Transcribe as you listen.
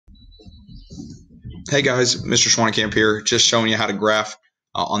Hey guys, Mr. Schwanenkamp here, just showing you how to graph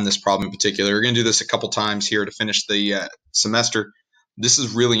on this problem in particular. We're going to do this a couple times here to finish the semester. This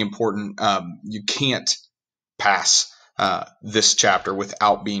is really important. You can't pass this chapter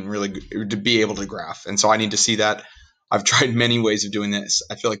without being really good, to be able to graph. And so I need to see that. I've tried many ways of doing this.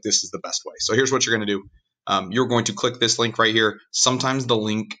 I feel like this is the best way. So here's what you're going to do. You're going to click this link right here. Sometimes the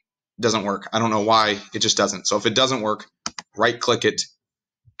link doesn't work. I don't know why, it just doesn't. So if it doesn't work, right click it,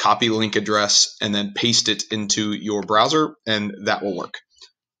 copy link address, and then paste it into your browser, and that will work.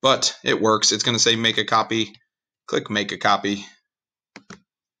 But it works. It's going to say make a copy. Click make a copy.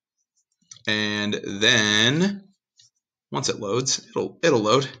 And then once it loads, it'll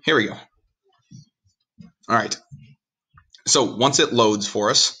load. Here we go. All right. So once it loads for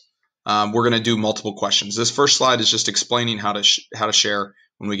us, we're going to do multiple questions. This first slide is just explaining how to share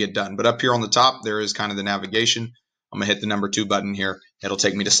when we get done. But up here on the top, there is kind of the navigation. I'm going to hit the number 2 button here. It'll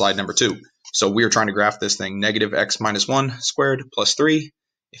take me to slide number 2. So we are trying to graph this thing, negative x minus 1 squared plus 3.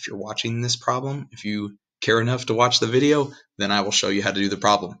 If you're watching this problem, if you care enough to watch the video, then I will show you how to do the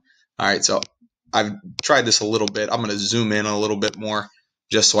problem. All right, so I've tried this a little bit. I'm going to zoom in a little bit more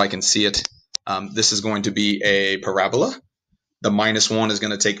just so I can see it. This is going to be a parabola. The minus 1 is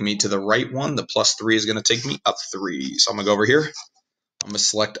going to take me to the right one. The plus 3 is going to take me up 3. So I'm going to go over here. I'm going to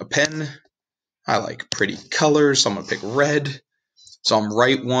select a pen. I like pretty colors, so I'm going to pick red. So I'm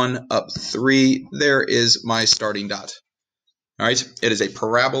right 1, up 3. There is my starting dot. All right, it is a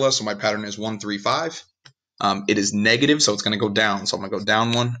parabola, so my pattern is 1, 3, 5. It is negative, so it's going to go down. So I'm going to go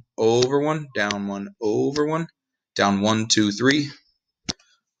down 1, over 1, down 1, over 1, down 1, 2, 3,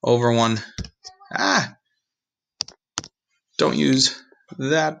 over 1. Don't use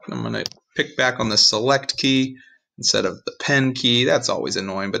that. I'm going to pick back on the select key instead of the pen key. That's always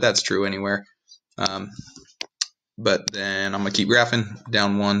annoying, but that's true anywhere. But then I'm going to keep graphing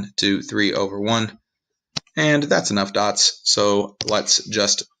down 1, 2, 3, over 1. And that's enough dots. So let's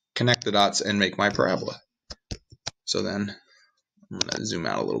just connect the dots and make my parabola. So then I'm going to zoom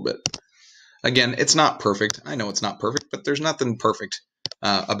out a little bit. Again, it's not perfect. I know it's not perfect, but there's nothing perfect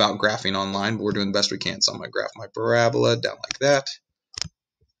about graphing online, but we're doing the best we can. So I'm going to graph my parabola down like that.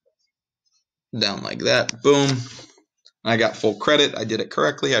 Down like that. Boom. I got full credit. I did it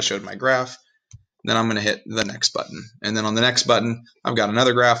correctly. I showed my graph. Then I'm going to hit the next button. And then on the next button, I've got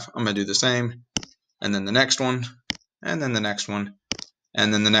another graph. I'm going to do the same. And then the next one. And then the next one.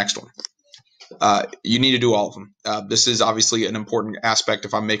 And then the next one. You need to do all of them. This is obviously an important aspect.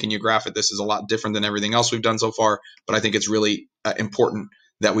 If I'm making you graph it, this is a lot different than everything else we've done so far. But I think it's really important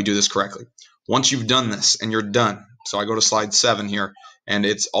that we do this correctly. Once you've done this and you're done. So I go to slide 7 here. And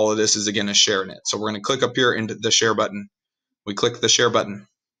it's all of this is, again, a share in it. So we're going to click up here into the share button. We click the share button.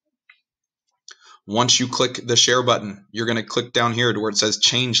 Once you click the share button, you're going to click down here to where it says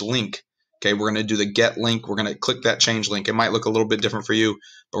change link. Okay, we're going to do the get link. We're going to click that change link. It might look a little bit different for you,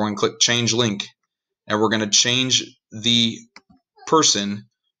 but we're going to click change link. And we're going to change the person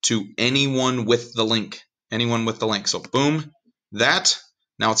to anyone with the link. Anyone with the link. So boom, that.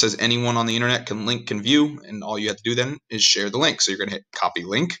 Now it says anyone on the internet can view. And all you have to do then is share the link. So you're going to hit copy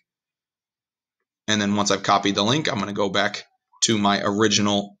link. And then once I've copied the link, I'm going to go back to my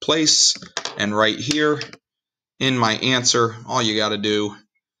original place. And right here in my answer, all you got to do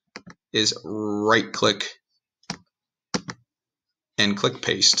is right click and click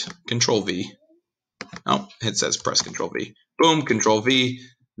paste. Control V. Oh, it says press Control V. Boom, Control V.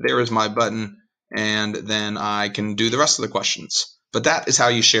 There is my button. And then I can do the rest of the questions. But that is how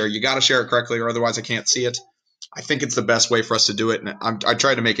you share. You got to share it correctly or otherwise I can't see it. I think it's the best way for us to do it. And I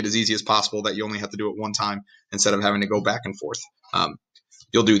try to make it as easy as possible that you only have to do it one time instead of having to go back and forth.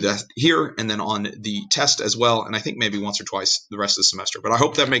 You'll do that here and then on the test as well. And I think maybe once or twice the rest of the semester. But I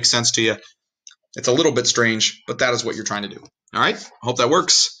hope that makes sense to you. It's a little bit strange, but that is what you're trying to do. All right. I hope that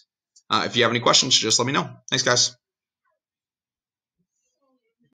works. If you have any questions, just let me know. Thanks, guys.